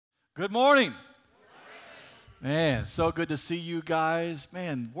Good morning. Man, so good to see you guys.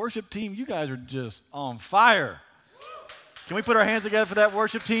 Man, worship team, you guys are just on fire. Can we put our hands together for that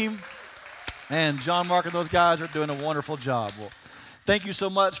worship team? Man, John, Mark, and those guys are doing a wonderful job. Well, thank you so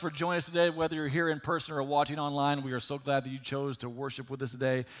much for joining us today, whether you're here in person or watching online. We are so glad that you chose to worship with us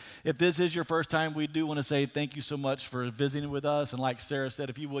today. If this is your first time, we do want to say thank you so much for visiting with us. And like Sarah said,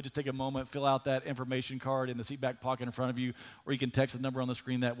 if you would, just take a moment, fill out that information card in the seat back pocket in front of you, or you can text the number on the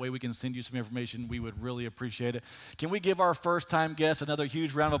screen. That way we can send you some information. We would really appreciate it. Can we give our first-time guests another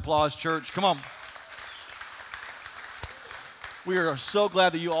huge round of applause, church? Come on. We are so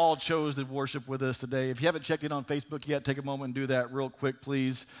glad that you all chose to worship with us today. If you haven't checked in on Facebook yet, take a moment and do that real quick,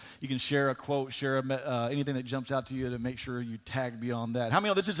 please. You can share a quote, share anything that jumps out to you to make sure you tag beyond that. How many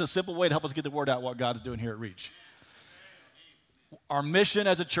know this is a simple way to help us get the word out what God's doing here at Reach? Our mission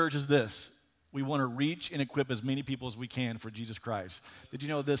as a church is this. We want to reach and equip as many people as we can for Jesus Christ. Did you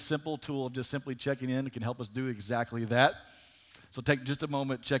know this simple tool of just simply checking in can help us do exactly that? So take just a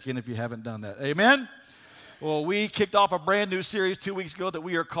moment, check in if you haven't done that. Amen? Well, we kicked off a brand new series 2 weeks ago that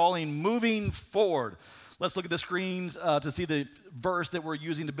we are calling Moving Forward. Let's look at the screens to see the verse that we're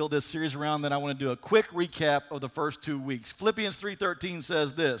using to build this series around. Then I want to do a quick recap of the first 2 weeks. Philippians 3:13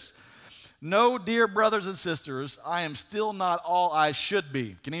 says this, "No, dear brothers and sisters, I am still not all I should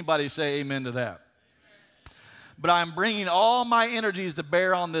be." Can anybody say amen to that? Amen. "But I'm bringing all my energies to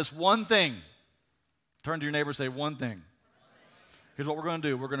bear on this one thing." Turn to your neighbor and say one thing. Here's what we're going to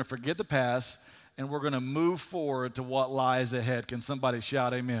do. We're going to forget the past, and we're going to move forward to what lies ahead. Can somebody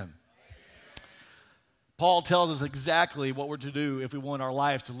shout amen? Amen? Paul tells us exactly what we're to do if we want our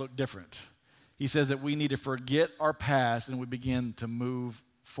life to look different. He says that we need to forget our past and we begin to move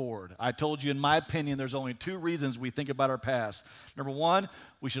forward. I told you, in my opinion, there's only two reasons we think about our past. Number one,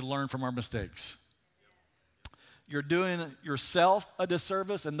 we should learn from our mistakes. You're doing yourself a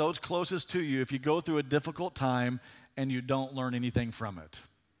disservice and those closest to you if you go through a difficult time and you don't learn anything from it.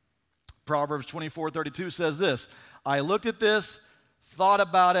 Proverbs 24:32 says this, "I looked at this, thought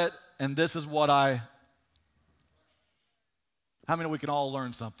about it, and this is what I..." How many know we can all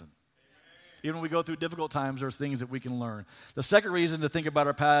learn something? Even when we go through difficult times, there's things that we can learn. The second reason to think about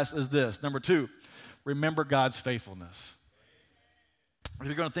our past is this. Number two, remember God's faithfulness. If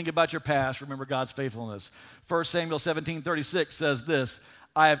you're going to think about your past, remember God's faithfulness. 1 Samuel 17:36 says this,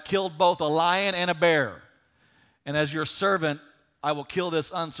 "I have killed both a lion and a bear, and as your servant, I will kill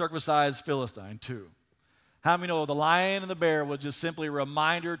this uncircumcised Philistine too." How many know the lion and the bear was just simply a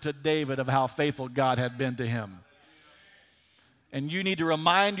reminder to David of how faithful God had been to him? And you need to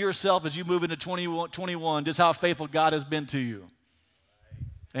remind yourself as you move into 2021 just how faithful God has been to you.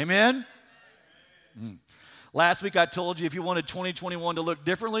 Amen? Last week I told you if you wanted 2021 to look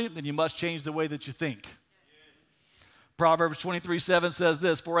differently, then you must change the way that you think. Proverbs 23:7 says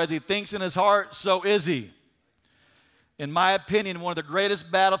this, "For as he thinks in his heart, so is he." In my opinion, one of the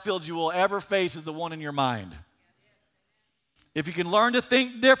greatest battlefields you will ever face is the one in your mind. If you can learn to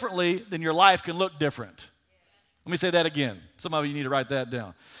think differently, then your life can look different. Let me say that again. Some of you need to write that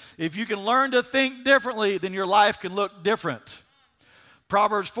down. If you can learn to think differently, then your life can look different.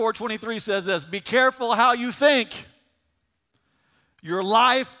 Proverbs 4:23 says this, "Be careful how you think. Your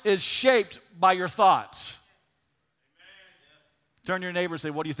life is shaped by your thoughts." Turn to your neighbor and say,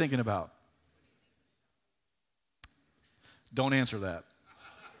 "What are you thinking about?" Don't answer that.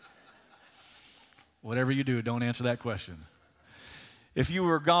 Whatever you do, don't answer that question. If you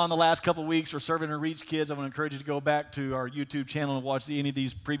were gone the last couple of weeks or serving and Reach Kids, I want to encourage you to go back to our YouTube channel and watch any of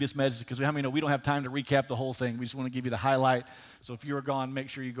these previous messages because how many know we don't have time to recap the whole thing. We just want to give you the highlight. So if you were gone, make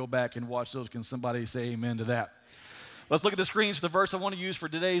sure you go back and watch those. Can somebody say amen to that? Let's look at the screens for the verse I want to use for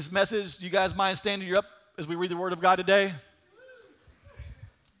today's message. Do you guys mind standing up as we read the Word of God today?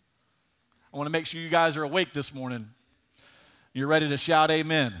 I want to make sure you guys are awake this morning. You're ready to shout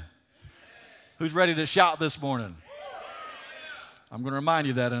amen. Who's ready to shout this morning? I'm going to remind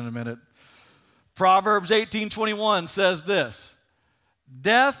you that in a minute. Proverbs 18:21 says this,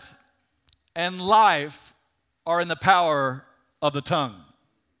 "Death and life are in the power of the tongue,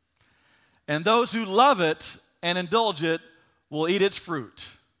 and those who love it and indulge it will eat its fruit."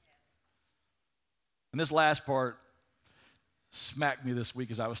 And this last part smacked me this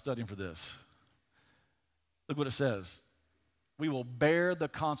week as I was studying for this. Look what it says. We will bear the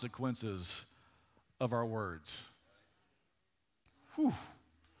consequences of our words. Whew.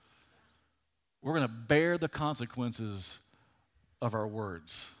 We're going to bear the consequences of our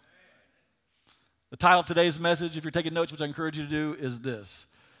words. The title of today's message, if you're taking notes, which I encourage you to do, is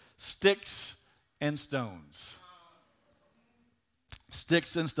this: Sticks and Stones.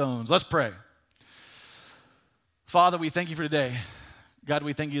 Sticks and stones. Let's pray. Father, we thank you for today. God,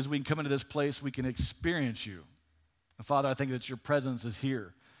 we thank you as we can come into this place, we can experience you. And Father, I think that your presence is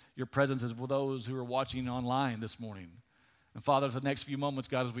here. Your presence is with those who are watching online this morning. And Father, for the next few moments,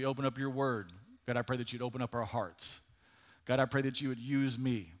 God, as we open up your word, God, I pray that you'd open up our hearts. God, I pray that you would use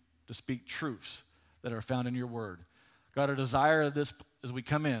me to speak truths that are found in your word. God, our desire of this as we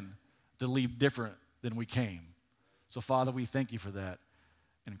come in to leave different than we came. So, Father, we thank you for that.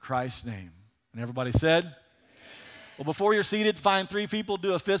 In Christ's name. And everybody said? Amen. Well, before you're seated, find 3 people,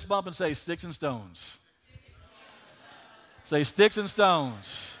 do a fist bump and say, sticks and stones. Say, sticks and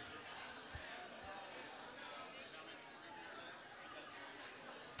stones.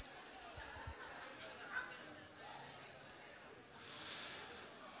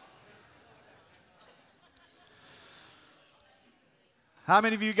 How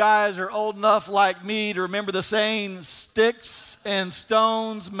many of you guys are old enough like me to remember the saying, sticks and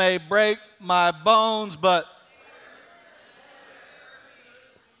stones may break my bones, but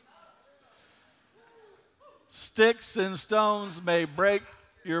sticks and stones may break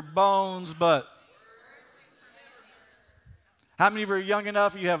your bones, but how many of you are young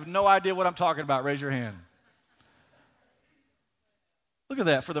enough you have no idea what I'm talking about? Raise your hand. Look at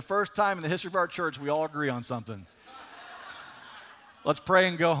that. For the first time in the history of our church, we all agree on something. Let's pray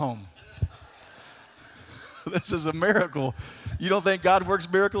and go home. This is a miracle. You don't think God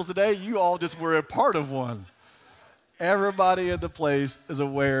works miracles today? You all just were a part of one. Everybody in the place is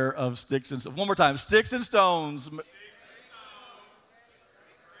aware of sticks and stones. One more time. Sticks and stones.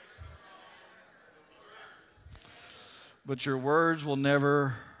 But your words will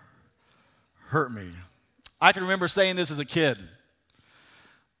never hurt me. I can remember saying this as a kid.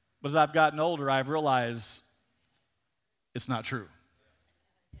 But as I've gotten older, I've realized it's not true.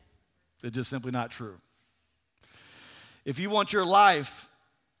 It's just simply not true. If you want your life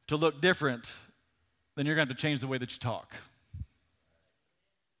to look different, then you're going to have to change the way that you talk.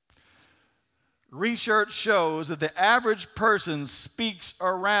 Research shows that the average person speaks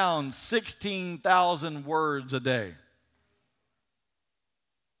around 16,000 words a day.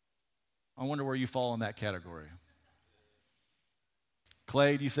 I wonder where you fall in that category.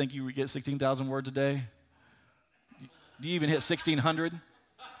 Clay, do you think you would get 16,000 words a day? Do you even hit 1,600?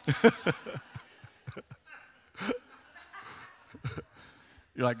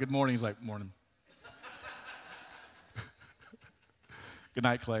 You're like, good morning. He's like, morning. Good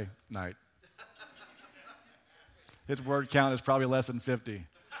night, Clay. Night. His word count is probably less than 50.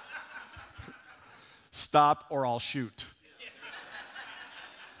 Stop or I'll shoot.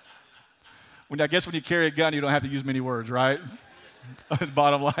 I guess when you carry a gun, you don't have to use many words, right? The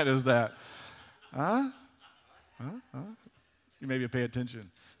bottom line is that. You maybe pay attention.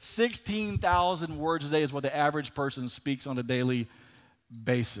 16,000 words a day is what the average person speaks on a daily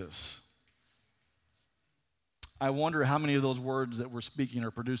basis. I wonder how many of those words that we're speaking are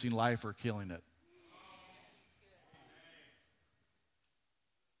producing life or killing it.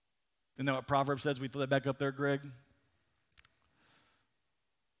 Isn't that what Proverbs says? We throw that back up there, Greg.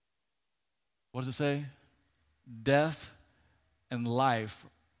 What does it say? Death and life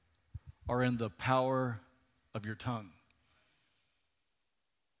are in the power of your tongue.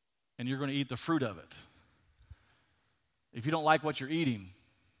 And you're going to eat the fruit of it. If you don't like what you're eating,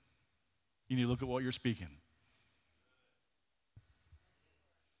 you need to look at what you're speaking.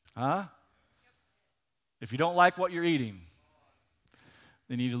 Huh? If you don't like what you're eating,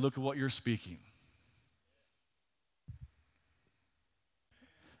 then you need to look at what you're speaking.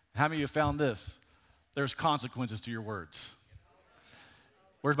 How many of you have found this? There's consequences to your words.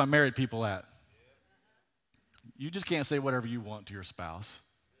 Where's my married people at? You just can't say whatever you want to your spouse.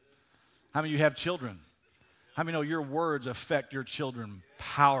 How many of you have children? How many know your words affect your children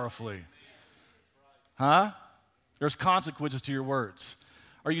powerfully? Huh? There's consequences to your words.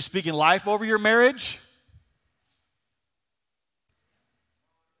 Are you speaking life over your marriage?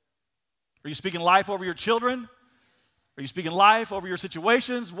 Are you speaking life over your children? Are you speaking life over your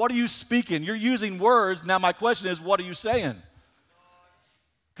situations? What are you speaking? You're using words. Now my question is, what are you saying?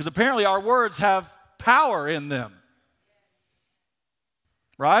 Because apparently our words have power in them.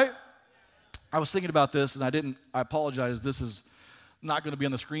 Right? I was thinking about this, and I apologize. This is not going to be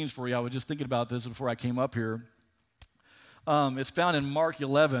on the screens for you. I was just thinking about this before I came up here. It's found in Mark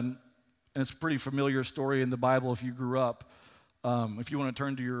 11, and it's a pretty familiar story in the Bible if you grew up. If you want to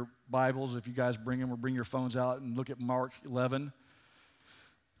turn to your Bibles, if you guys bring them or bring your phones out and look at Mark 11.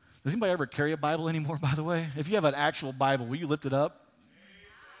 Does anybody ever carry a Bible anymore, by the way? If you have an actual Bible, will you lift it up?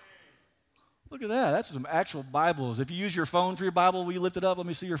 Look at that. That's some actual Bibles. If you use your phone for your Bible, will you lift it up? Let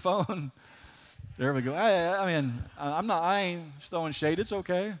me see your phone. There we go. I ain't throwing shade. It's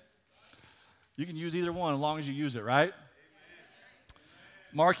okay. You can use either one as long as you use it, right?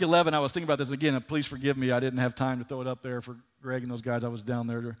 Mark 11, I was thinking about this again, and please forgive me, I didn't have time to throw it up there for Greg and those guys. I was down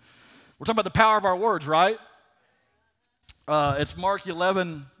there. We're talking about the power of our words, right? It's Mark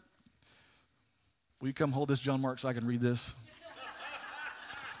 11. Will you come hold this, John Mark, so I can read this?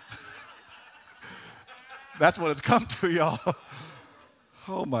 That's what it's come to, y'all.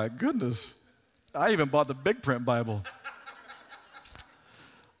 Oh, my goodness. I even bought the big print Bible.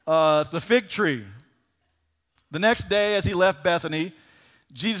 It's the fig tree. The next day, as he left Bethany,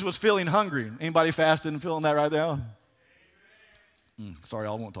 Jesus was feeling hungry. Anybody fasting and feeling that right now? Sorry,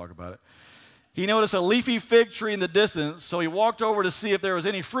 I won't talk about it. He noticed a leafy fig tree in the distance, so he walked over to see if there was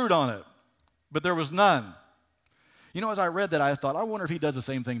any fruit on it, but there was none. You know, as I read that, I thought, I wonder if he does the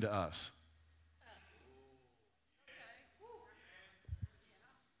same thing to us.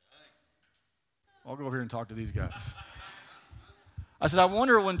 I'll go over here and talk to these guys. I said, I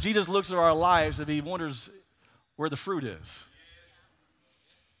wonder when Jesus looks at our lives if he wonders where the fruit is.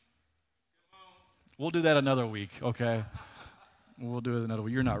 We'll do that another week, okay? We'll do it another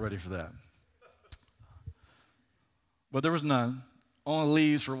week. You're not ready for that. But there was none, only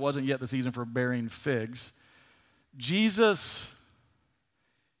leaves, for it wasn't yet the season for bearing figs. Jesus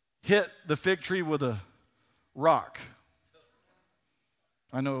hit the fig tree with a rock.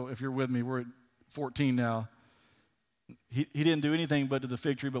 I know if you're with me, we're at 14 now. He didn't do anything but to the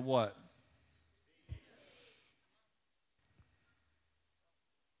fig tree, but what?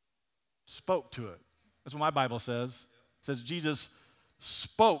 Spoke to it. That's what my Bible says. It says Jesus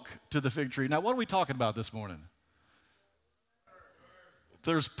spoke to the fig tree. Now, what are we talking about this morning?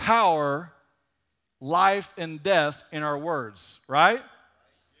 There's power, life, and death in our words, right?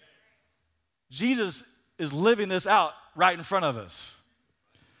 Jesus is living this out right in front of us.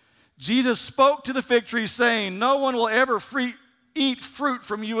 Jesus spoke to the fig tree saying, no one will ever eat fruit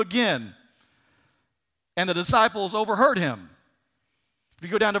from you again. And the disciples overheard him. If you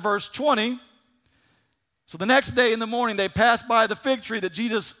go down to verse 20, so the next day in the morning they passed by the fig tree that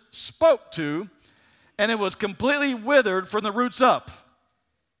Jesus spoke to, and it was completely withered from the roots up.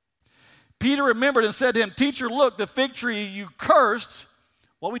 Peter remembered and said to him, Teacher, look, the fig tree you cursed.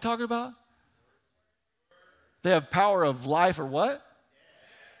 What are we talking about? They have power of life or what?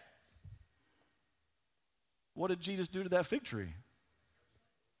 What did Jesus do to that fig tree?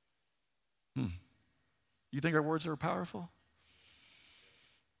 You think our words are powerful?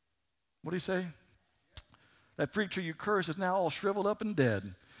 What do you say? That fig tree you cursed is now all shriveled up and dead.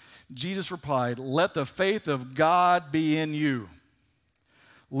 Jesus replied, let the faith of God be in you.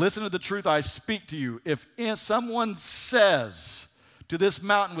 Listen to the truth I speak to you. If someone says to this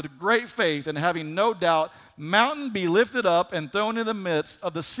mountain with great faith and having no doubt, mountain be lifted up and thrown in the midst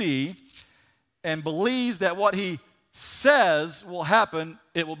of the sea, and believes that what he says will happen,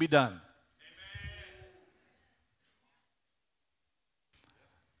 it will be done. Amen.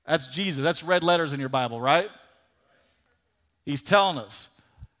 That's Jesus. That's red letters in your Bible, right? He's telling us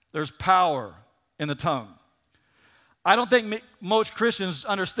there's power in the tongue. I don't think most Christians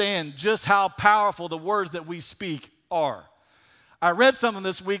understand just how powerful the words that we speak are. I read something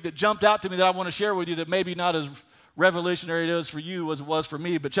this week that jumped out to me that I want to share with you that maybe not as revolutionary it is for you as it was for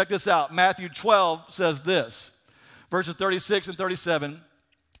me, but check this out. Matthew 12 says this, verses 36 and 37.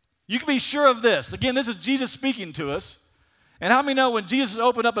 You can be sure of this. Again, this is Jesus speaking to us. And how many know when Jesus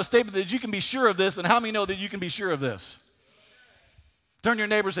opened up a statement that you can be sure of this, then how many know that you can be sure of this? Turn to your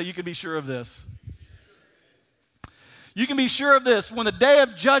neighbor and say, you can be sure of this. You can be sure of this. When the day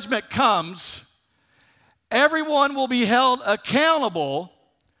of judgment comes, everyone will be held accountable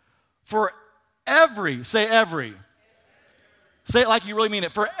for every, say every. Say it like you really mean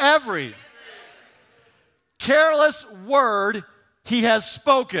it. For every careless word he has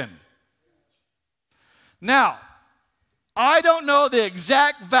spoken. Now, I don't know the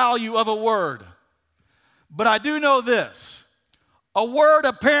exact value of a word, but I do know this. A word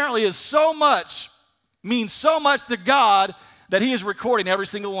apparently is so much, means so much to God that he is recording every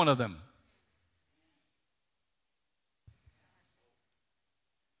single one of them.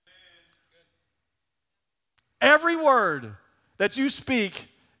 Every word that you speak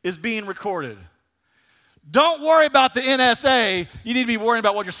is being recorded. Don't worry about the NSA. You need to be worrying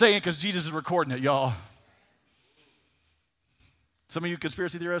about what you're saying because Jesus is recording it, y'all. Some of you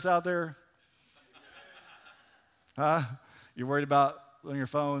conspiracy theorists out there, you're worried about on your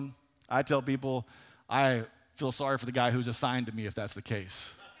phone. I tell people I feel sorry for the guy who's assigned to me if that's the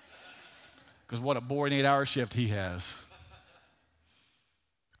case. Because what a boring 8-hour shift he has.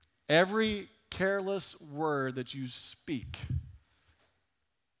 Every careless word that you speak.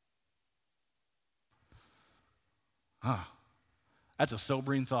 That's a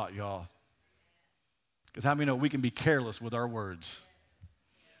sobering thought, y'all. Because how many know we can be careless with our words?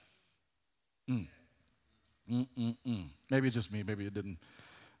 Maybe it's just me. Maybe it didn't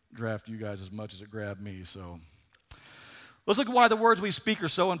draft you guys as much as it grabbed me. So let's look at why the words we speak are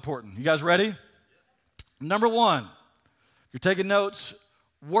so important. You guys ready? Number one, if you're taking notes,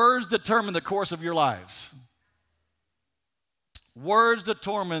 words determine the course of your lives. Words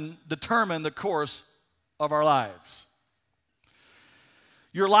determine the course of our lives.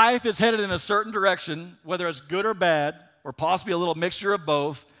 Your life is headed in a certain direction, whether it's good or bad, or possibly a little mixture of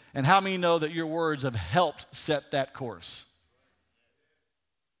both. And how many know that your words have helped set that course?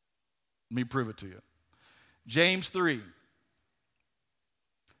 Let me prove it to you. James 3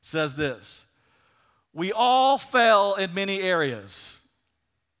 says this: we all fell in many areas.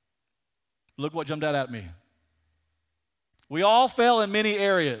 Look what jumped out at me. We all fell in many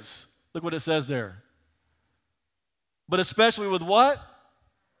areas. Look what it says there. But especially with what?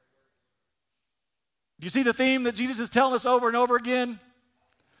 Do you see the theme that Jesus is telling us over and over again?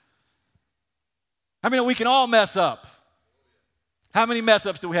 I mean, we can all mess up. How many mess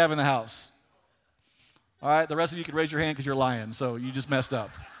ups do we have in the house? All right, the rest of you can raise your hand because you're lying, so you just messed up.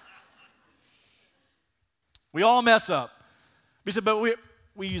 We all mess up. He said, but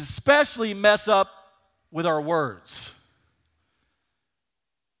we especially mess up with our words.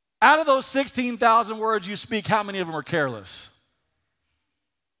 Out of those 16,000 words you speak, how many of them are careless?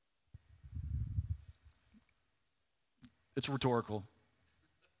 It's rhetorical.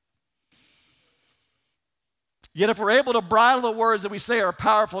 Yet if we're able to bridle the words that we say are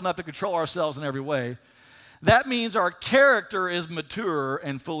powerful enough to control ourselves in every way, that means our character is mature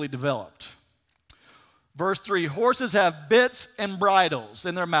and fully developed. Verse 3, horses have bits and bridles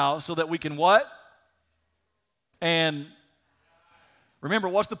in their mouths so that we can what? And remember,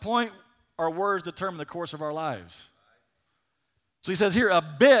 what's the point? Our words determine the course of our lives. So he says here, a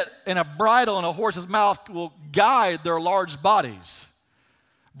bit and a bridle in a horse's mouth will guide their large bodies.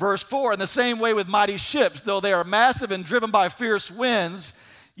 Verse 4, in the same way with mighty ships, though they are massive and driven by fierce winds,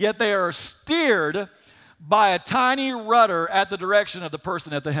 yet they are steered by a tiny rudder at the direction of the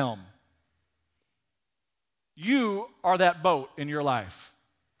person at the helm. You are that boat in your life.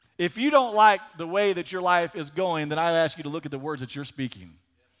 If you don't like the way that your life is going, then I ask you to look at the words that you're speaking.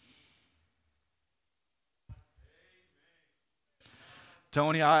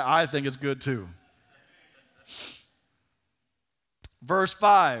 Tony, I think it's good too. Verse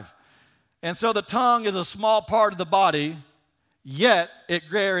 5, and so the tongue is a small part of the body, yet it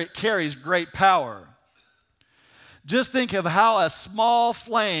carries great power. Just think of how a small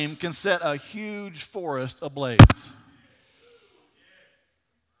flame can set a huge forest ablaze.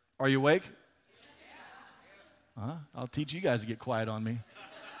 Are you awake? I'll teach you guys to get quiet on me.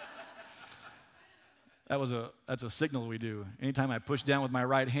 That's a signal we do. Anytime I push down with my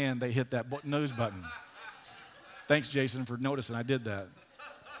right hand, they hit that nose button. Thanks, Jason, for noticing I did that.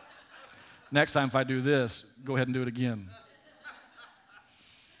 Next time if I do this, go ahead and do it again.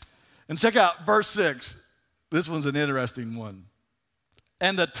 And check out verse 6. This one's an interesting one.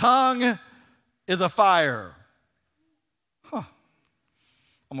 And the tongue is a fire. I'm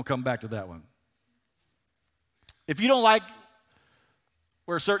going to come back to that one. If you don't like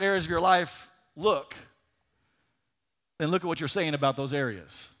where certain areas of your life look, then look at what you're saying about those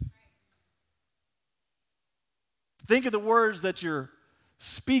areas. Think of the words that you're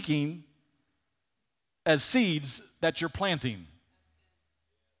speaking as seeds that you're planting.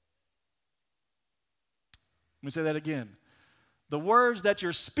 Let me say that again. The words that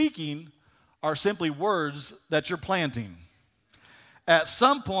you're speaking are simply words that you're planting. At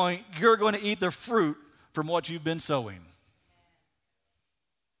some point, you're going to eat the fruit from what you've been sowing.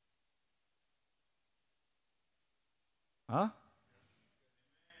 Huh?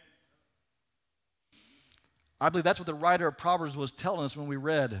 I believe that's what the writer of Proverbs was telling us when we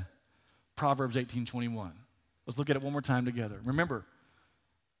read Proverbs 18:21. Let's look at it one more time together. Remember,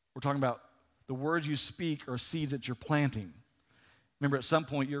 we're talking about the words you speak are seeds that you're planting. Remember, at some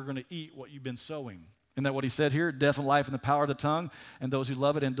point, you're going to eat what you've been sowing. Isn't that what he said here? Death and life in the power of the tongue, and those who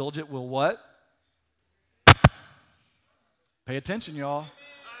love it and indulge it will what? Pay attention, y'all.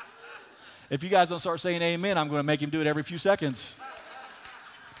 If you guys don't start saying amen, I'm going to make him do it every few seconds.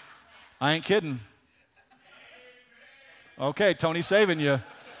 I ain't kidding. Okay, Tony's saving you.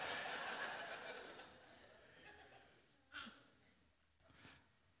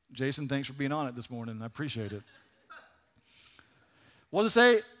 Jason, thanks for being on it this morning. I appreciate it. What does it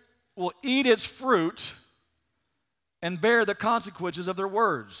say? Will eat its fruit and bear the consequences of their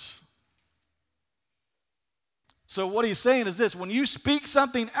words. So what he's saying is this: when you speak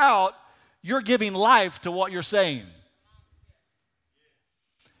something out, you're giving life to what you're saying.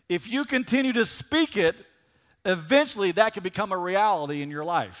 If you continue to speak it, eventually that can become a reality in your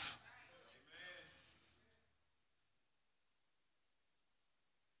life.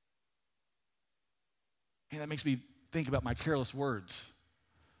 And that makes me think about my careless words.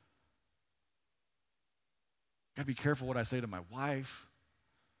 Got to be careful what I say to my wife,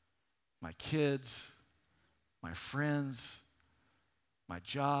 my kids, my friends, my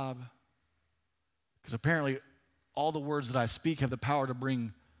job. Because apparently all the words that I speak have the power to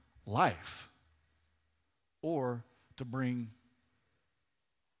bring life or to bring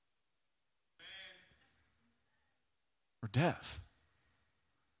or death.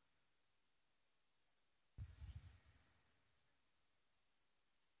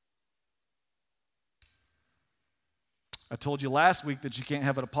 I told you last week that you can't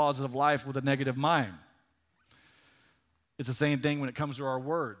have a positive life with a negative mind. It's the same thing when it comes to our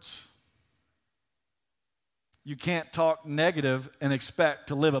words. You can't talk negative and expect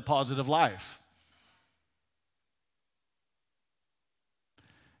to live a positive life.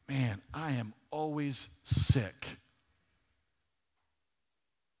 Man, I am always sick.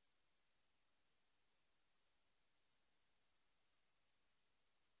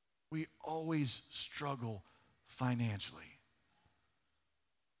 We always struggle financially.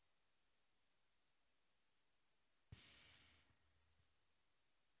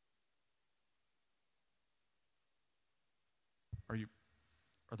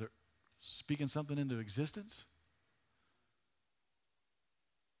 Are there speaking something into existence?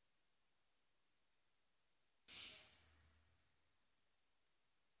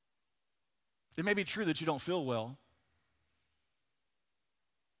 It may be true that you don't feel well.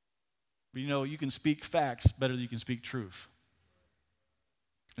 But you can speak facts better than you can speak truth.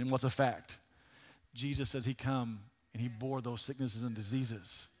 And what's a fact? Jesus says he come and he bore those sicknesses and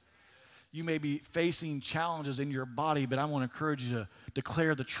diseases. You may be facing challenges in your body, but I want to encourage you to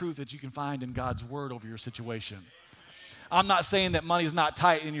declare the truth that you can find in God's word over your situation. I'm not saying that money's not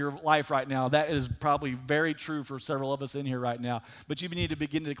tight in your life right now. That is probably very true for several of us in here right now. But you need to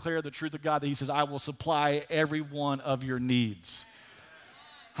begin to declare the truth of God that he says, I will supply every one of your needs.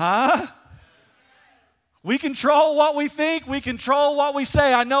 Huh? We control what we think. We control what we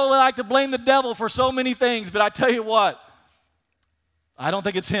say. I know I like to blame the devil for so many things, but I tell you what, I don't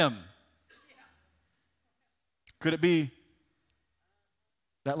think it's him. Could it be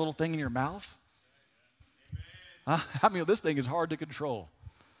that little thing in your mouth? I mean, this thing is hard to control.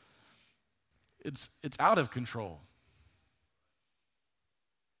 It's out of control.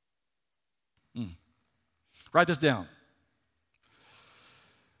 Write this down.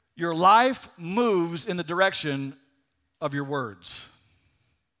 Your life moves in the direction of your words.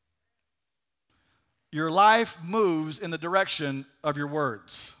 Your life moves in the direction of your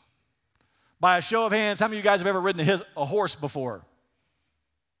words. By a show of hands, how many of you guys have ever ridden a horse before?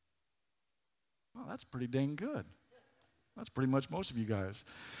 Well, that's pretty dang good. That's pretty much most of you guys.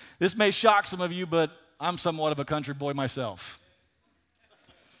 This may shock some of you, but I'm somewhat of a country boy myself.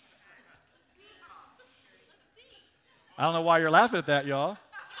 I don't know why you're laughing at that, y'all.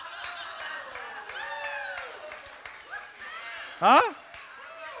 Huh?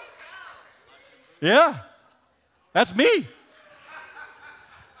 Yeah, that's me.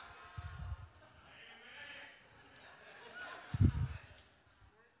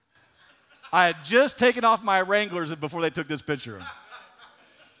 I had just taken off my Wranglers before they took this picture.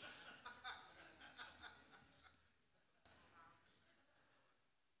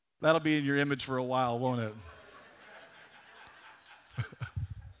 That'll be in your image for a while, won't it?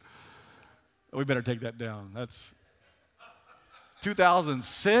 We better take that down. That's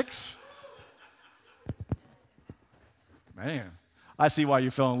 2006. Man, I see why you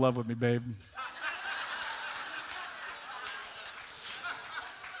fell in love with me, babe.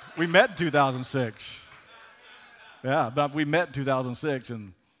 We met in 2006. Yeah, but we met in 2006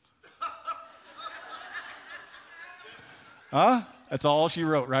 and that's all she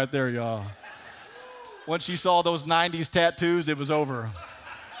wrote right there, y'all. Once she saw those 90s tattoos, it was over.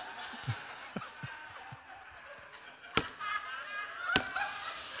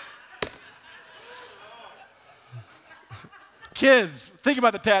 Kids, think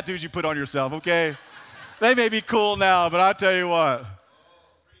about the tattoos you put on yourself, okay? They may be cool now, but I tell you what.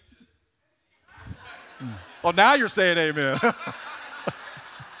 Well, now you're saying amen.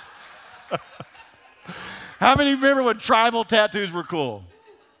 How many remember when tribal tattoos were cool?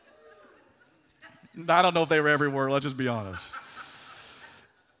 I don't know if they were everywhere, let's just be honest.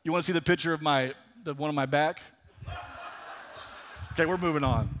 You want to see the picture of the one on my back? Okay, we're moving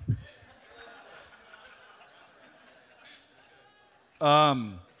on.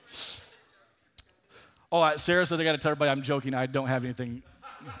 Sarah says I got to tell everybody I'm joking. I don't have anything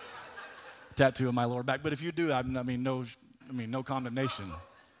tattoo on my lower back, but if you do, no condemnation,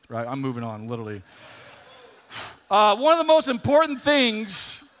 right? I'm moving on, literally. One of the most important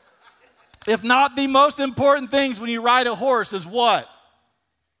things if not the most important things when you ride a horse is what?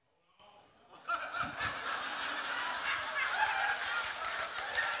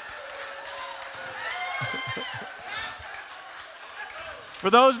 For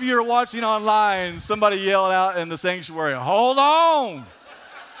those of you who are watching online, somebody yelled out in the sanctuary, hold on.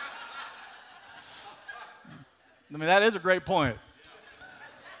 I mean, that is a great point.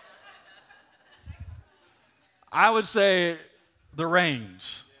 I would say the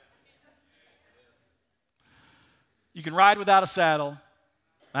reins. You can ride without a saddle.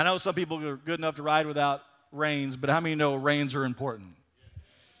 I know some people are good enough to ride without reins, but how many know reins are important?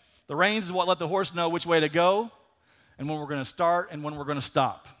 The reins is what let the horse know which way to go and when we're going to start and when we're going to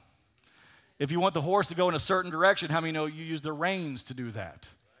stop. If you want the horse to go in a certain direction, how many know you use the reins to do that?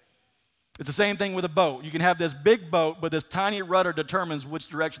 It's the same thing with a boat. You can have this big boat, but this tiny rudder determines which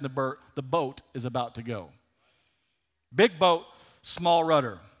direction the boat is about to go. Big boat, small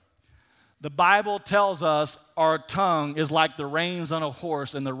rudder. The Bible tells us our tongue is like the reins on a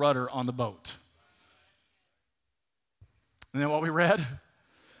horse and the rudder on the boat. And then what we read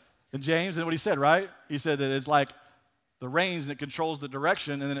in James, and what he said, right? He said that it's like the reins and it controls the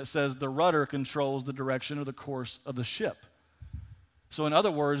direction, and then it says the rudder controls the direction or the course of the ship. So in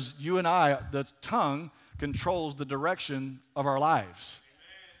other words, you and I, the tongue controls the direction of our lives.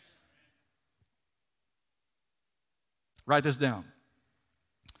 Write this down.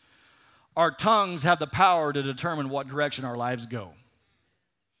 Our tongues have the power to determine what direction our lives go.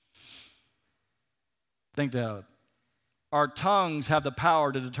 Think that out. Our tongues have the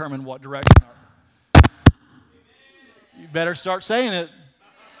power to determine what direction You better start saying it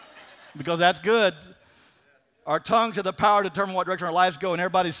because that's good. Our tongues have the power to determine what direction our lives go. And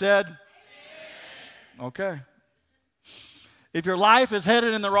everybody said? Okay. If your life is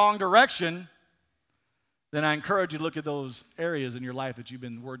headed in the wrong direction, then I encourage you to look at those areas in your life that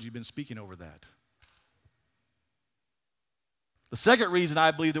words you've been speaking over that. The second reason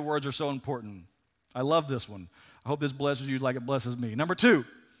I believe the words are so important, I love this one. I hope this blesses you like it blesses me. Number 2,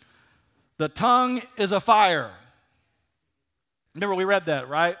 the tongue is a fire. Remember we read that,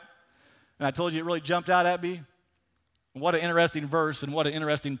 right? And I told you it really jumped out at me. What an interesting verse and what an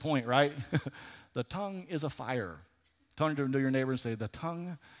interesting point, right? The tongue is a fire. Turn to your neighbor and say, the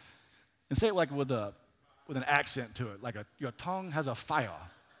tongue, and say it like with an accent to it, like your tongue has a fire.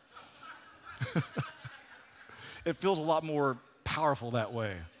 It feels a lot more powerful that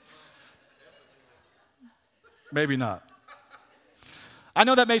way. Maybe not. I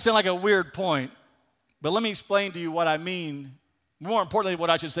know that may sound like a weird point, but let me explain to you what I mean. More importantly,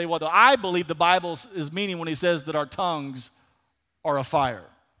 what I should say, what I believe the Bible is meaning when he says that our tongues are a fire.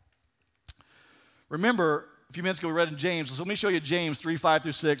 Remember, a few minutes ago we read in James, so let me show you James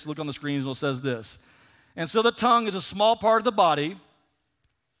 3:5-6. Look on the screens and it says this. And so the tongue is a small part of the body,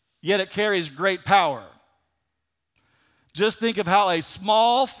 yet it carries great power. Just think of how a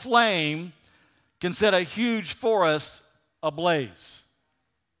small flame can set a huge forest ablaze.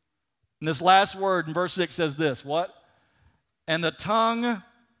 And this last word in verse 6 says this, what? And the tongue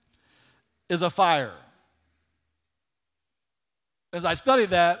is a fire. As I studied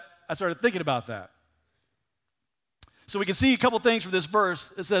that, I started thinking about that. So we can see a couple things from this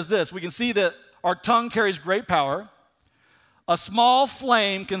verse. It says this. We can see that our tongue carries great power. A small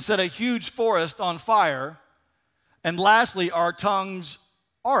flame can set a huge forest on fire. And lastly, our tongues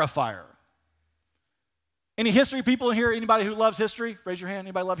are a fire. Any history people in here? Anybody who loves history? Raise your hand.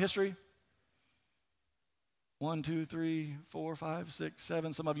 Anybody love history? 1, 2, 3, 4, 5, 6,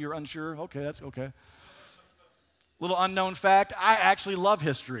 7. Some of you are unsure. Okay, that's okay. Little unknown fact, I actually love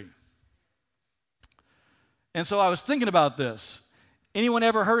history. And so I was thinking about this. Anyone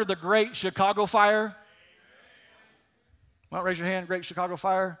ever heard of the Great Chicago Fire? Well, raise your hand, Great Chicago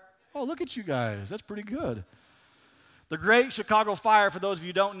Fire. Oh, look at you guys. That's pretty good. The Great Chicago Fire, for those of you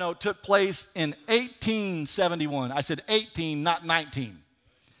who don't know, took place in 1871. I said 18, not 19.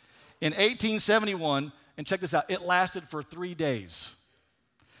 In 1871, and check this out, it lasted for 3 days.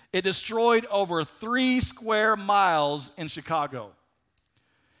 It destroyed over 3 square miles in Chicago.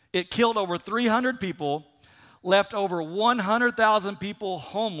 It killed over 300 people, left over 100,000 people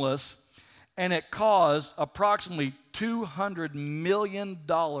homeless, and it caused approximately $200 million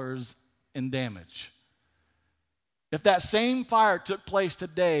in damage. If that same fire took place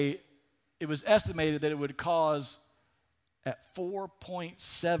today, it was estimated that it would cause at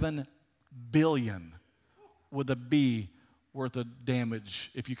 4.7 billion with a B worth of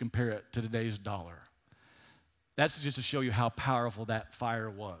damage if you compare it to today's dollar. That's just to show you how powerful that fire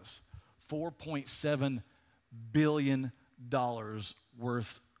was. $4.7 billion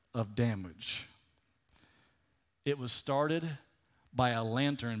worth of damage. It was started by a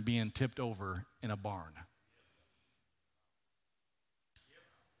lantern being tipped over in a barn.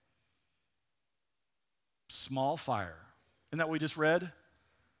 Small fire. Isn't that what we just read?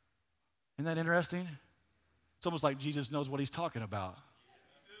 Isn't that interesting? It's almost like Jesus knows what he's talking about.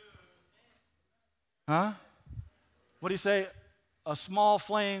 Huh? What do you say? A small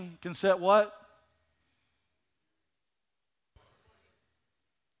flame can set what?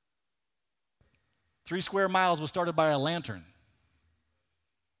 3 square miles was started by a lantern.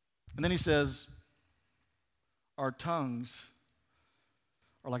 And then he says, our tongues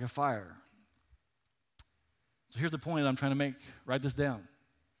are like a fire. So here's the point I'm trying to make. Write this down.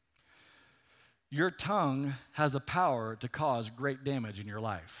 Your tongue has the power to cause great damage in your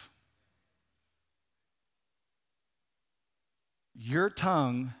life. Your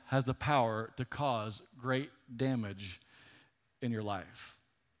tongue has the power to cause great damage in your life.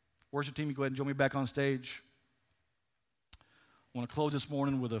 Worship team, you go ahead and join me back on stage. I want to close this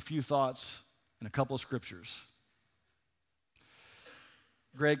morning with a few thoughts and a couple of scriptures.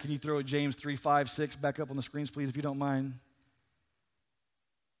 Greg, can you throw James 3, 5, 6 back up on the screens, please, if you don't mind?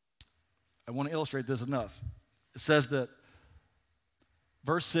 I want to illustrate this enough. It says that,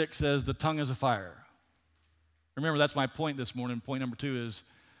 verse 6 says, the tongue is a fire. Remember, that's my point this morning. Point number 2 is,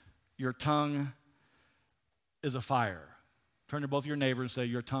 your tongue is a fire. Turn to both your neighbors and say,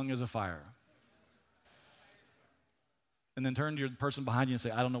 your tongue is a fire. And then turn to your person behind you and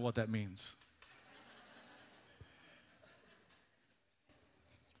say, I don't know what that means.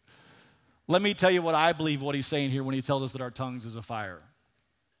 Let me tell you what I believe what he's saying here when he tells us that our tongues is a fire.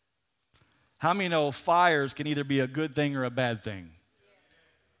 How many know fires can either be a good thing or a bad thing?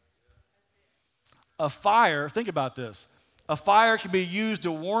 A fire, think about this. A fire can be used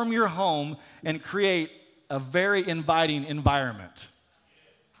to warm your home and create a very inviting environment.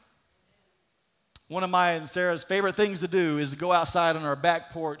 One of my and Sarah's favorite things to do is to go outside on our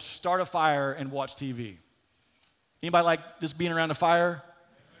back porch, start a fire, and watch TV. Anybody like just being around a fire?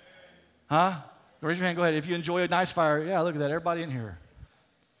 Huh? Raise your hand, go ahead. If you enjoy a nice fire, yeah, look at that, everybody in here.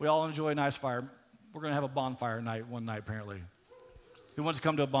 We all enjoy a nice fire. We're going to have a bonfire night one night, apparently. Who wants to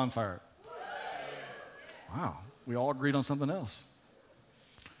come to a bonfire? Wow, we all agreed on something else.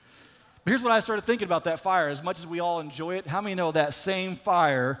 But here's what I started thinking about that fire. As much as we all enjoy it, how many know that same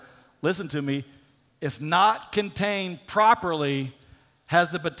fire, listen to me, if not contained properly, has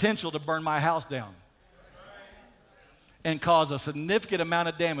the potential to burn my house down and cause a significant amount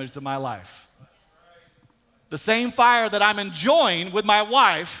of damage to my life? The same fire that I'm enjoying with my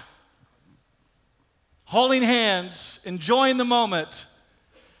wife, holding hands, enjoying the moment,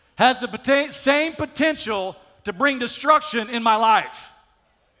 has the same potential to bring destruction in my life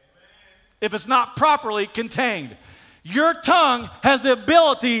if it's not properly contained. Your tongue has the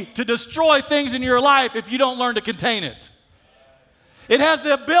ability to destroy things in your life if you don't learn to contain it. It has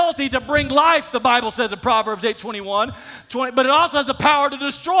the ability to bring life, the Bible says in Proverbs 8:21, but it also has the power to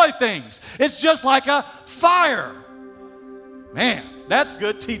destroy things. It's just like a fire. Man, that's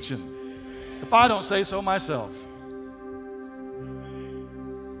good teaching, if I don't say so myself.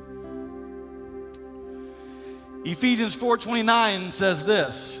 Ephesians 4:29 says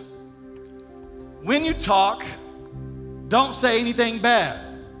this, when you talk, don't say anything bad,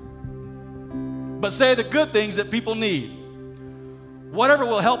 but say the good things that people need. Whatever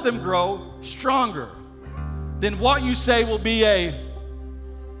will help them grow stronger. Then what you say will be a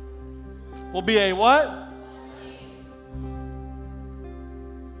what?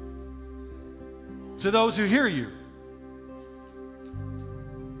 To those who hear you.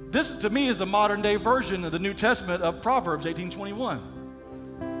 This, to me, is the modern day version of the New Testament of Proverbs 18:21.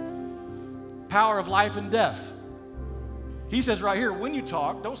 Power of life and death. He says right here, when you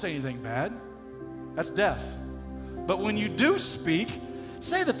talk, don't say anything bad. That's death. But when you do speak,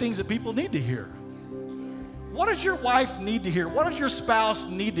 say the things that people need to hear. What does your wife need to hear? What does your spouse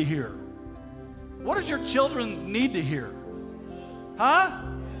need to hear? What does your children need to hear? Huh?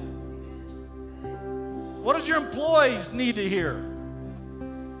 What does your employees need to hear?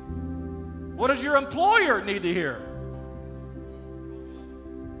 What does your employer need to hear?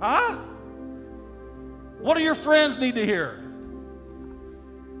 Huh? What do your friends need to hear?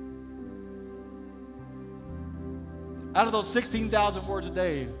 Out of those 16,000 words a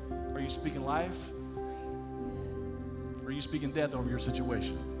day, are you speaking life? Or are you speaking death over your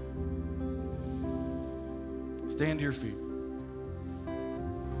situation? Stand to your feet.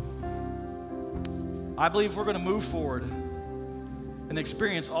 I believe if we're going to move forward and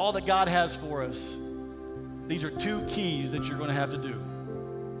experience all that God has for us, these are 2 keys that you're going to have to do.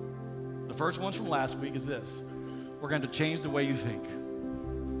 The first one's from last week is this. We're going to change the way you think.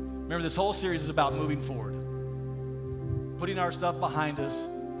 Remember, this whole series is about moving forward. putting our stuff behind us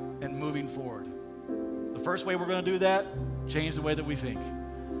and moving forward. The first way we're going to do that, change the way that we think.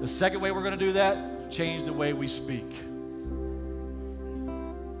 The second way we're going to do that, change the way we speak.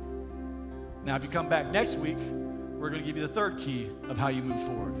 Now, if you come back next week, we're going to give you the third key of how you move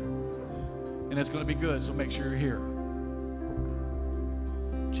forward. And it's going to be good, so make sure you're here.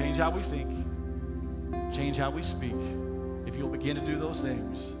 Change how we think. Change how we speak. If you'll begin to do those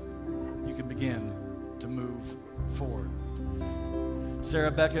things, you can begin to move forward.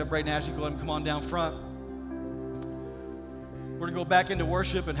 Sarah, Becca, Brayden, Ashley, go ahead and come on down front. We're going to go back into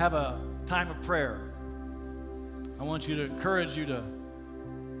worship and have a time of prayer. I want you to encourage you to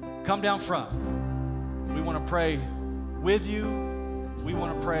come down front. We want to pray with you. We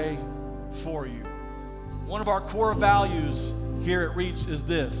want to pray for you. One of our core values here at Reach is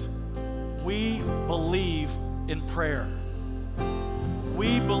this: we believe in prayer.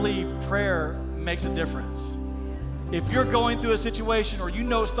 We believe prayer makes a difference. If you're going through a situation or you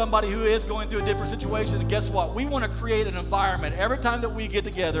know somebody who is going through a different situation, then guess what? We want to create an environment every time that we get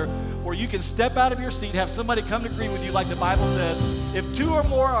together where you can step out of your seat, have somebody come to agree with you like the Bible says. If two or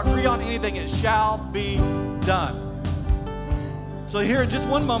more agree on anything, it shall be done. So here in just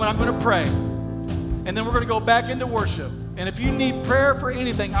one moment, I'm going to pray. And then we're going to go back into worship. And if you need prayer for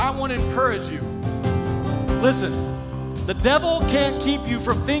anything, I want to encourage you. Listen, the devil can't keep you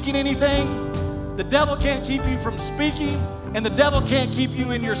from thinking anything. The devil can't keep you from speaking, and the devil can't keep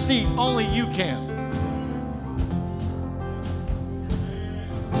you in your seat. Only you can.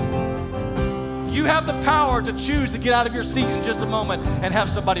 You have the power to choose to get out of your seat in just a moment and have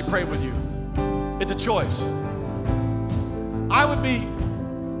somebody pray with you. It's a choice. I would be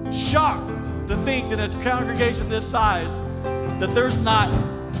shocked to think that in a congregation this size that there's not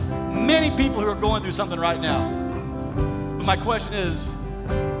many people who are going through something right now. But my question is,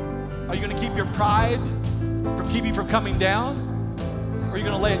 are you going to keep your pride from keeping you from coming down? Or are you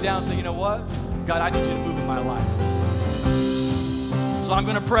going to lay it down and say, you know what? God, I need you to move in my life. So I'm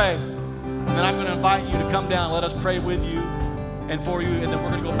going to pray, and then I'm going to invite you to come down and let us pray with you and for you, and then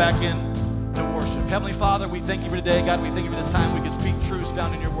we're going to go back in to worship. Heavenly Father, we thank you for today. God, we thank you for this time we can speak truths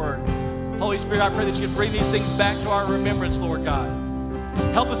found in your word. Holy Spirit, I pray that you would bring these things back to our remembrance, Lord God.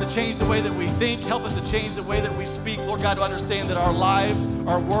 Help us to change the way that we think. Help us to change the way that we speak, Lord God, to understand that our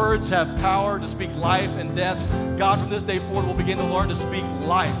words have power to speak life and death. God, from this day forward, we'll begin to learn to speak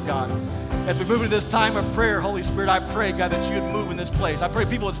life, God. As we move into this time of prayer, Holy Spirit, I pray, God, that you would move in this place. I pray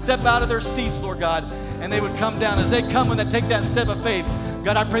people would step out of their seats, Lord God, and they would come down. As they come and they take that step of faith,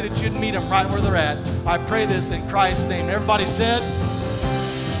 God, I pray that you'd meet them right where they're at. I pray this in Christ's name. And everybody said,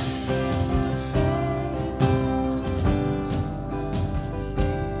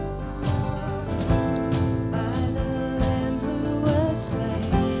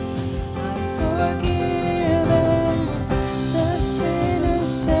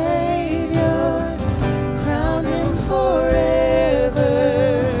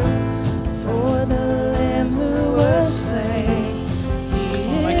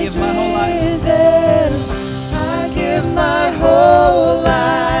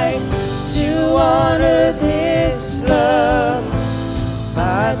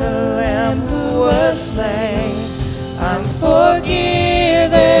 I'm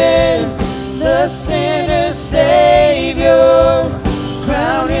forgiven, the sinner's Savior,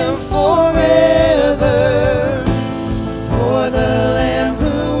 crown him forever, for the Lamb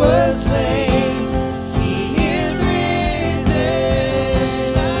who was slain, he is risen.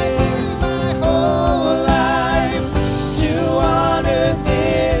 I give my whole life to honor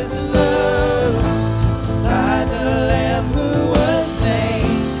this love, by the Lamb who was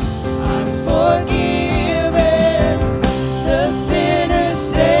slain, I'm forgiven.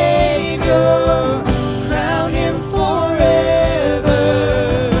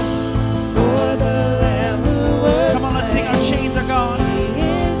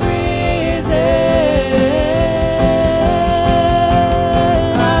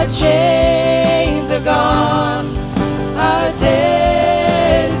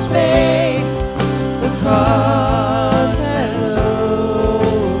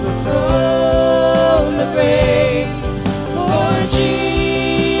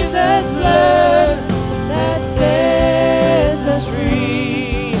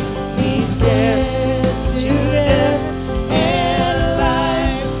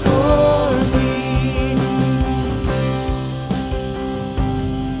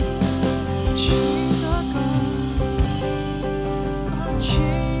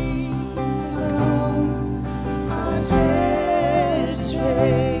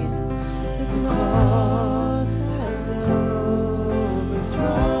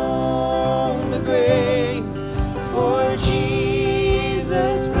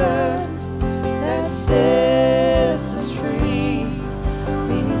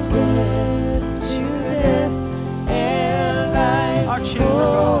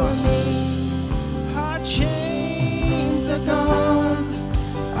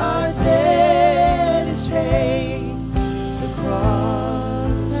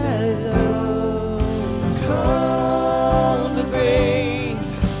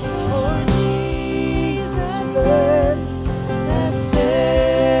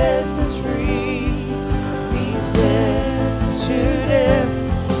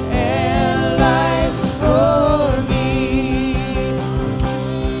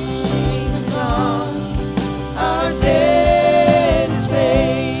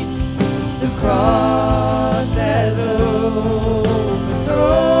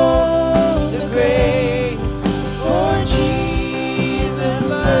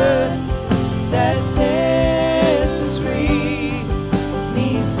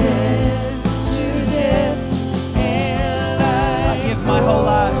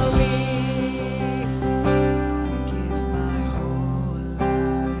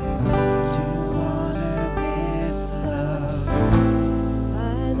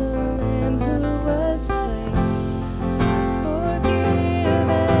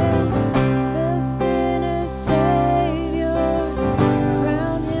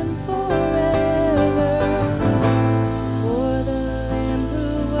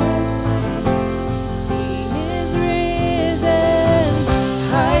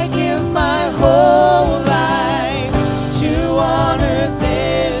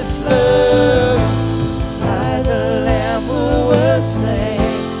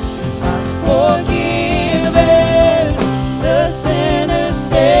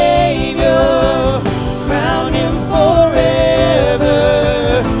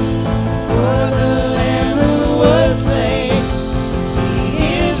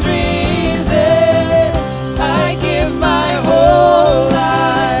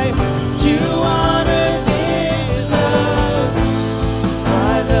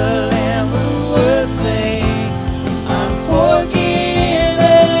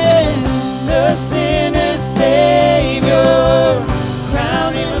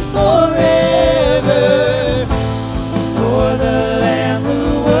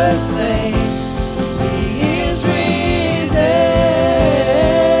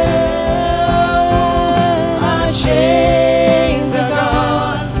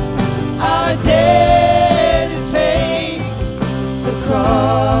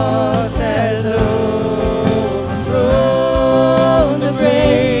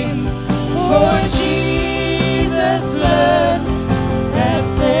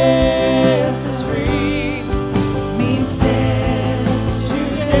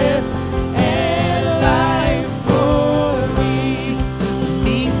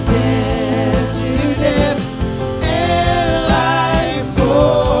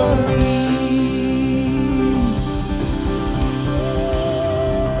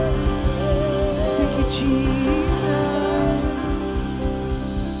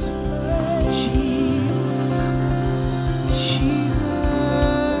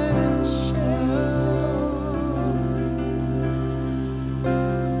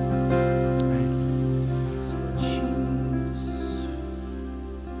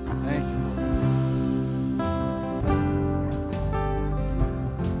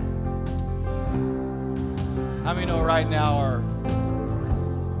 right now our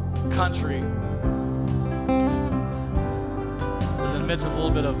country is in the midst of a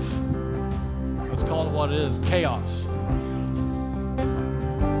little bit of, let's call it what it is, chaos.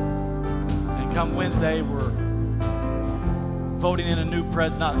 And come Wednesday, we're voting in a new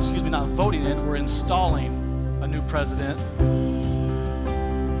president, not voting in, we're installing a new president.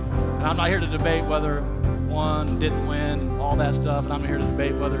 And I'm not here to debate whether one didn't win, all that stuff, and I'm here to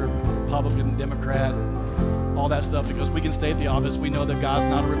debate whether Republican, Democrat, all that stuff, because we can state the obvious. We know that God's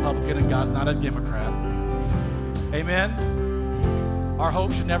not a Republican and God's not a Democrat. Amen? Our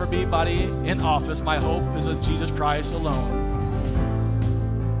hope should never be anybody in office. My hope is in Jesus Christ alone.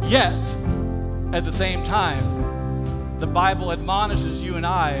 Yet, at the same time, the Bible admonishes you and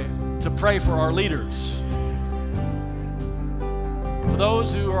I to pray for our leaders, for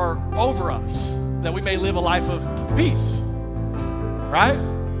those who are over us, that we may live a life of peace, right?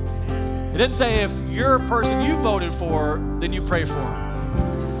 It didn't say if you're a person you voted for, then you pray for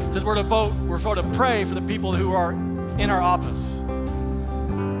them. It says we're to pray for the people who are in our office.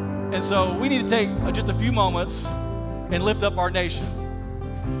 And so we need to take just a few moments and lift up our nation.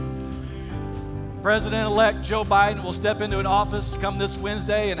 President-elect Joe Biden will step into an office come this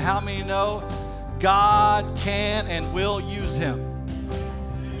Wednesday, and how many know God can and will use him?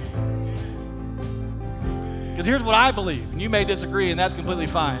 Because here's what I believe, and you may disagree, and that's completely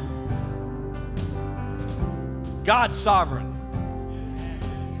fine. God's sovereign.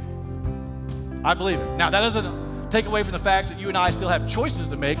 I believe it. Now, that doesn't take away from the facts that you and I still have choices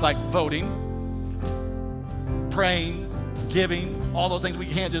to make, like voting, praying, giving, all those things. We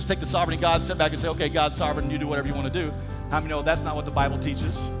can't just take the sovereignty of God and sit back and say, okay, God's sovereign, you do whatever you want to do. How many know that's not what the Bible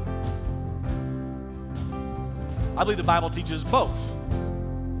teaches? I believe the Bible teaches both.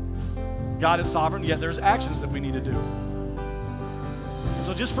 God is sovereign, yet there's actions that we need to do. And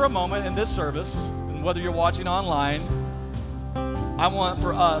so just for a moment in this service, and whether you're watching online, I want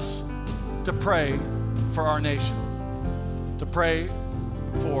for us to pray for our nation, to pray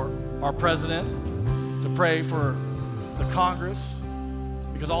for our president, to pray for the Congress,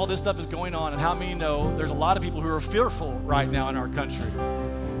 because all this stuff is going on. And how many know there's a lot of people who are fearful right now in our country?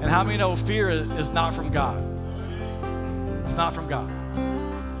 And how many know fear is not from God? It's not from God.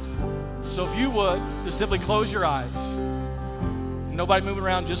 So if you would, just simply close your eyes. Nobody moving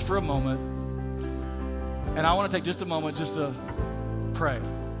around, just for a moment. And I want to take just a moment just to pray.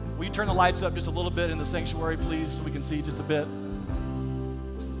 Will you turn the lights up just a little bit in the sanctuary, please, so we can see just a bit?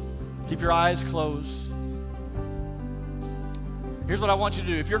 Keep your eyes closed. Here's what I want you to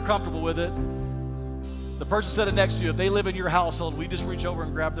do. If you're comfortable with it, the person sitting next to you, if they live in your household, we just reach over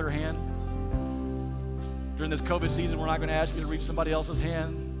and grab their hand. During this COVID season, we're not going to ask you to reach somebody else's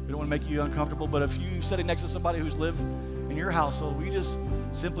hand. We don't want to make you uncomfortable, but if you're sitting next to somebody who's lived in your household, we just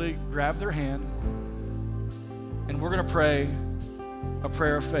simply grab their hand, and we're going to pray a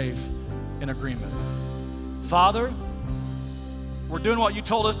prayer of faith in agreement. Father, we're doing what you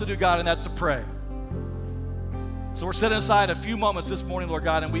told us to do, God, and that's to pray. So we're setting aside a few moments this morning, Lord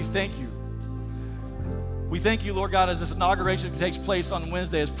God, and we thank you. We thank you, Lord God, as this inauguration takes place on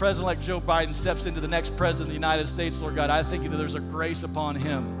Wednesday, as President-elect Joe Biden steps into the next president of the United States, Lord God, I thank you that there's a grace upon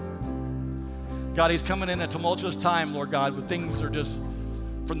him. God, he's coming in a tumultuous time, Lord God, where things are just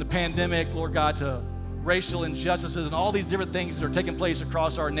from the pandemic, Lord God, to racial injustices and all these different things that are taking place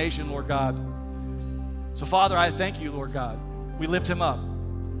across our nation, Lord God. So, Father, I thank you, Lord God. We lift him up.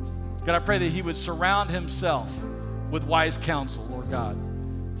 God, I pray that he would surround himself with wise counsel, Lord God.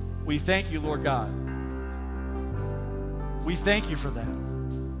 We thank you, Lord God. We thank you for that.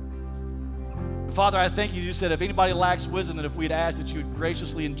 And Father, I thank you. You said if anybody lacks wisdom, that if we'd ask that you would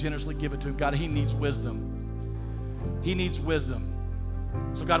graciously and generously give it to him. God, he needs wisdom. He needs wisdom.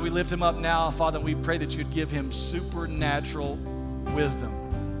 So God, we lift him up now, Father, and we pray that you'd give him supernatural wisdom.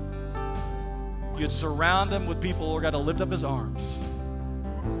 You'd surround him with people, Lord God, to lift up his arms.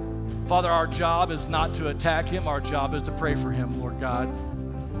 Father, our job is not to attack him. Our job is to pray for him, Lord God.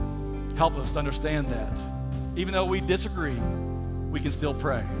 Help us to understand that. Even though we disagree, we can still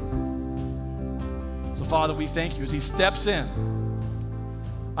pray. So, Father, we thank you as he steps in.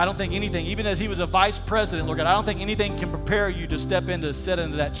 I don't think anything, even as he was a vice president, Lord God, I don't think anything can prepare you to step in to sit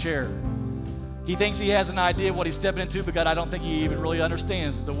into that chair. He thinks he has an idea of what he's stepping into, but God, I don't think he even really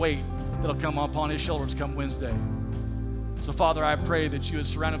understands the weight that'll come upon his shoulders come Wednesday. So, Father, I pray that you would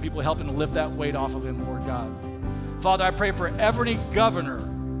surround people helping to lift that weight off of him, Lord God. Father, I pray for every governor,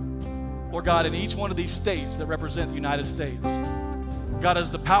 Lord God, in each one of these states that represent the United States. God,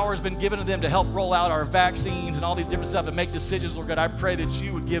 as the power has been given to them to help roll out our vaccines and all these different stuff and make decisions, Lord God, I pray that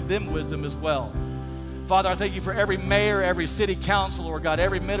you would give them wisdom as well. Father, I thank you for every mayor, every city council, Lord God,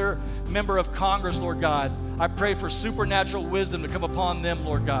 every member of Congress, Lord God. I pray for supernatural wisdom to come upon them,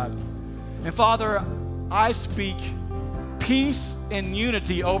 Lord God. And Father, I speak peace and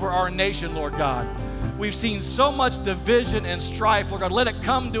unity over our nation, Lord God. We've seen so much division and strife, Lord God. Let it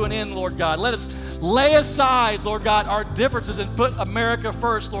come to an end, Lord God. Let us lay aside, Lord God, our differences and put America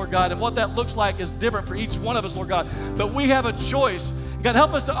first, Lord God. And what that looks like is different for each one of us, Lord God. But we have a choice. God,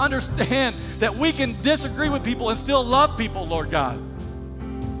 help us to understand that we can disagree with people and still love people, Lord God.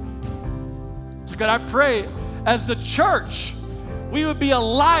 So God, I pray as the church, we would be a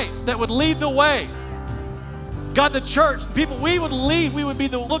light that would lead the way. God, the church, the people, we would lead. We would be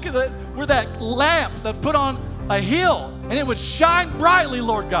we're that lamp that's put on a hill, and it would shine brightly,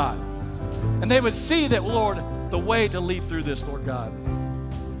 Lord God. And they would see that, Lord, the way to lead through this, Lord God.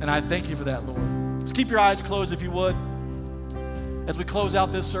 And I thank you for that, Lord. Just keep your eyes closed if you would. As we close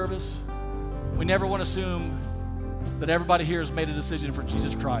out this service, we never want to assume that everybody here has made a decision for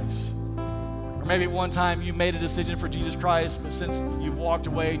Jesus Christ. Or maybe at one time you made a decision for Jesus Christ, but since you've walked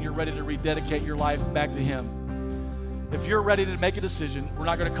away and you're ready to rededicate your life back to Him. If you're ready to make a decision, we're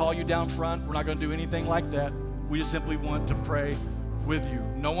not going to call you down front. We're not going to do anything like that. We just simply want to pray with you.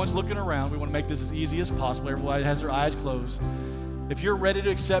 No one's looking around. We want to make this as easy as possible. Everybody has their eyes closed. If you're ready to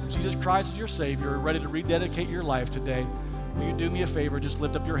accept Jesus Christ as your Savior, ready to rededicate your life today, will you do me a favor? Just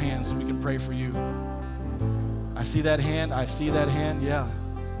lift up your hands so we can pray for you. I see that hand. I see that hand. Yeah.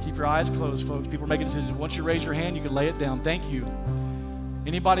 Keep your eyes closed, folks. People are making decisions. Once you raise your hand, you can lay it down. Thank you.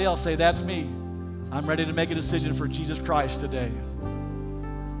 Anybody else say, that's me. I'm ready to make a decision for Jesus Christ today.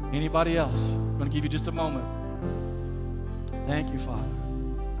 Anybody else? I'm going to give you just a moment. Thank you, Father.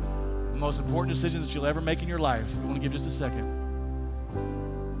 The most important decision that you'll ever make in your life. We want to give just a second.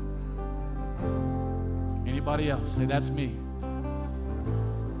 Anybody else? Say, that's me.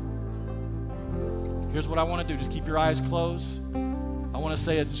 Here's what I want to do. Just keep your eyes closed. I want to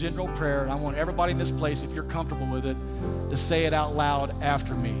say a general prayer, and I want everybody in this place, if you're comfortable with it, to say it out loud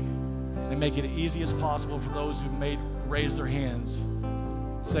after me. And make it as easy as possible for those who may raise their hands.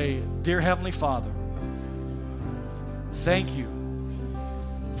 Say, Dear Heavenly Father, thank you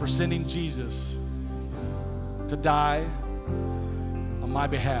for sending Jesus to die on my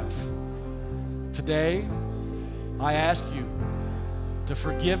behalf. Today, I ask you to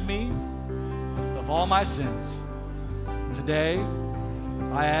forgive me of all my sins. Today,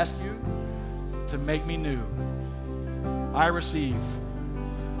 I ask you to make me new. I receive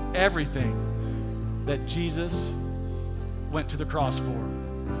everything that Jesus went to the cross for.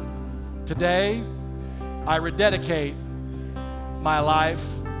 Today, I rededicate my life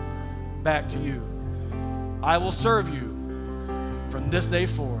back to you. I will serve you from this day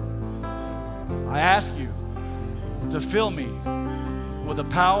forward. I ask you to fill me with the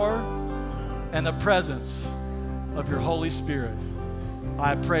power and the presence of your Holy Spirit.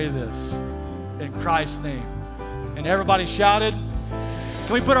 I pray this in Christ's name. And everybody shouted,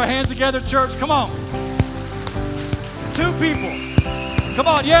 can we put our hands together, church? Come on. 2 people. Come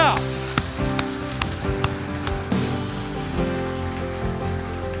on, yeah.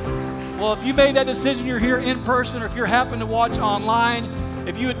 Well, if you made that decision, you're here in person, or if you're happen to watch online,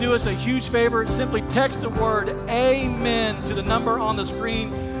 if you would do us a huge favor, simply text the word AMEN to the number on the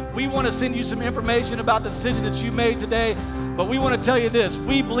screen. We want to send you some information about the decision that you made today, but we want to tell you this.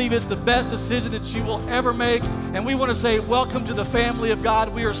 We believe it's the best decision that you will ever make, and we want to say welcome to the family of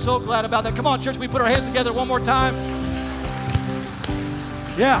God. We are so glad about that. Come on, church, we put our hands together one more time.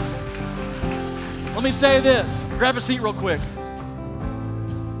 Yeah. Let me say this. Grab a seat real quick.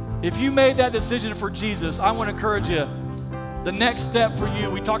 If you made that decision for Jesus, I want to encourage you. The next step for you,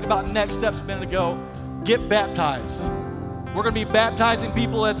 we talked about next steps a minute ago, get baptized. We're going to be baptizing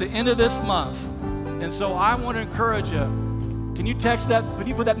people at the end of this month. And so I want to encourage you. Can you text that? Can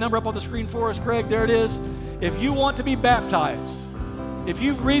you put that number up on the screen for us, Greg? There it is. If you want to be baptized, if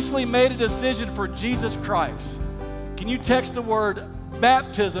you've recently made a decision for Jesus Christ, can you text the word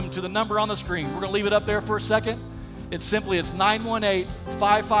baptism to the number on the screen? We're going to leave it up there for a second. It's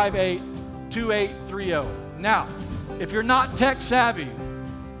 918-558-2830. Now, if you're not tech savvy,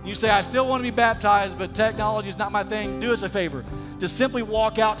 you say, I still want to be baptized, but technology is not my thing, do us a favor. Just simply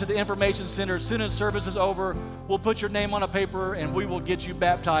walk out to the information center. As soon as service is over, we'll put your name on a paper and we will get you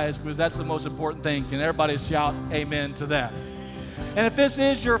baptized, because that's the most important thing. Can everybody shout amen to that? And if this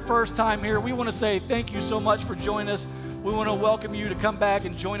is your first time here, we want to say thank you so much for joining us. We want to welcome you to come back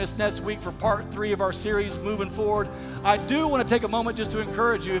and join us next week for part 3 of our series, Moving Forward. I do want to take a moment just to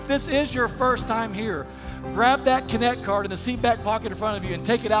encourage you. If this is your first time here, grab that Connect card in the seat back pocket in front of you and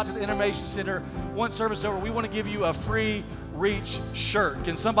take it out to the Information Center. Once service is over, we want to give you a free Reach shirt.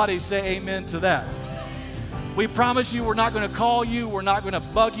 Can somebody say amen to that? We promise you we're not going to call you, we're not going to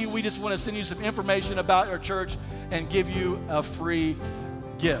bug you. We just want to send you some information about our church and give you a free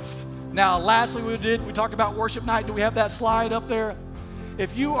gift. Now, lastly, we talked about worship night. Do we have that slide up there?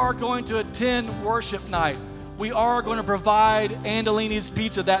 If you are going to attend worship night, we are going to provide Andolini's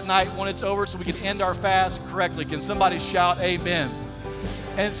pizza that night when it's over so we can end our fast correctly. Can somebody shout amen?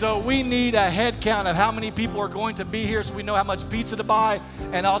 And so we need a head count of how many people are going to be here so we know how much pizza to buy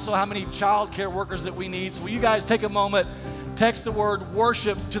and also how many child care workers that we need. So will you guys take a moment, text the word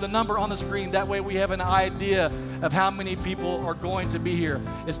worship to the number on the screen. That way we have an idea of how many people are going to be here.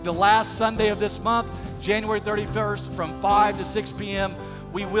 It's the last Sunday of this month, January 31st from 5 to 6 p.m.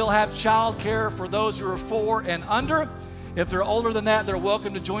 We will have child care for those who are 4 and under. If they're older than that, they're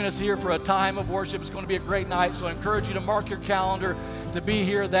welcome to join us here for a time of worship. It's going to be a great night, so I encourage you to mark your calendar to be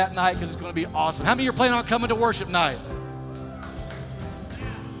here that night because it's going to be awesome. How many of you are planning on coming to worship night?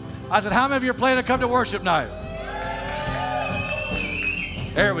 I said, how many of you are planning to come to worship night?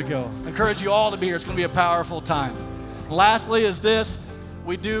 There we go. I encourage you all to be here. It's going to be a powerful time. Lastly is this.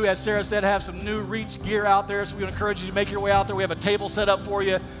 We do, as Sarah said, have some new Reach gear out there, so we encourage you to make your way out there. We have a table set up for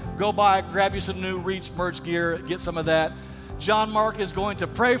you. Go by, grab you some new Reach merch gear, get some of that. John Mark is going to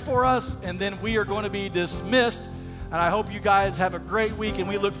pray for us, and then we are going to be dismissed. And I hope you guys have a great week, and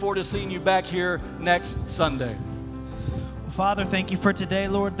we look forward to seeing you back here next Sunday. Father, thank you for today,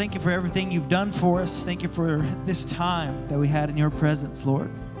 Lord. Thank you for everything you've done for us. Thank you for this time that we had in your presence,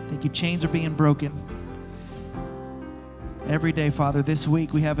 Lord. Thank you, chains are being broken. Every day, Father, this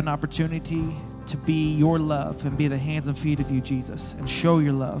week we have an opportunity to be your love and be the hands and feet of you, Jesus, and show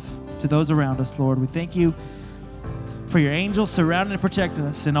your love to those around us, Lord. We thank you for your angels surrounding and protecting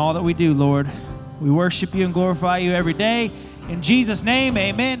us in all that we do, Lord. We worship you and glorify you every day. In Jesus' name,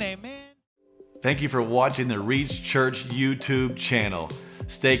 amen, amen. Thank you for watching the Reach Church YouTube channel.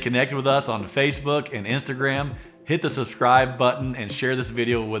 Stay connected with us on Facebook and Instagram. Hit the subscribe button and share this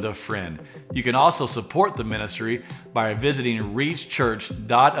video with a friend. You can also support the ministry by visiting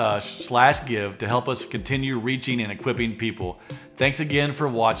reachchurch.us/give to help us continue reaching and equipping people. Thanks again for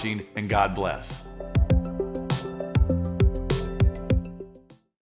watching, and God bless.